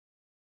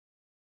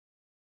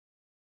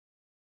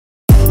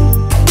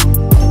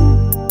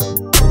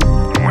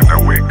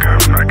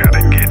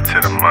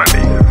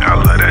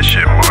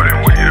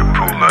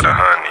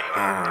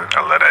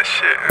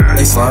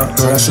fuck,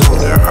 girl, that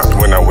shit.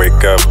 When I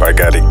wake up, I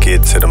gotta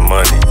get to the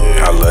money.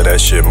 I love that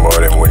shit more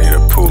than Winnie the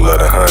Pooh love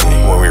the honey.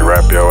 When we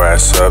wrap your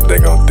ass up, they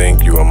gon'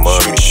 think you a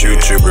mummy.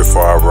 Shoot you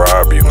before I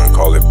rob you and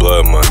call it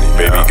blood money.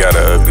 Baby got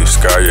an ugly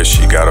scar, yeah,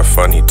 she got a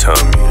funny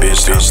tummy.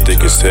 Bitch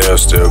thick as hell,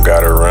 still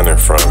got her running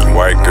from me.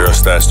 White girl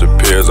stash the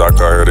pills, I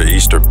call her the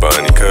Easter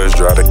bunny. Cuz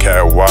drive the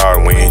cat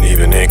wild, we ain't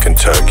even in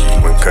Kentucky.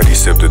 When Cuddy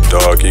sipped the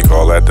dog, he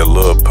call that the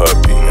little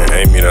puppy. And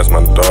Amy, that's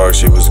my dog,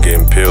 she was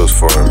getting pills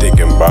for him.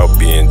 Thinking about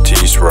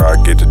BNT's where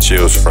I get the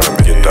chills from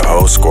it. Get the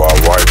whole squad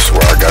wipes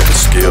where I got the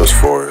skills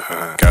for it.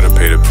 Gotta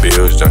pay the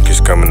bills,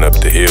 junkies coming up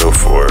the hill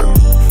for it.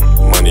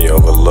 Money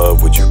over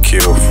love, would you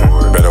kill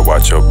for it? Better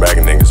watch your back,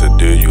 niggas will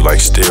do you like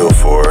steel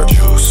for it.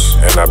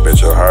 And I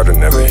bet your heart will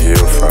never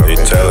heal from it.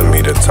 They telling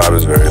me the top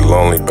is very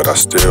lonely, but I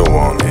still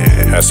want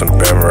it. Had some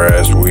bammer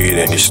ass weed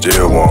and you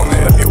still want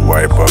it. Let me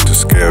wipe up the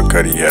scale,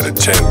 Cuddy had a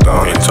 10th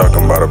on it. Ain't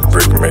talking about a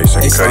brick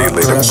mason, Cuddy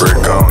laid a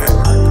brick on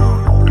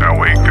it. I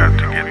wake up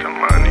to get the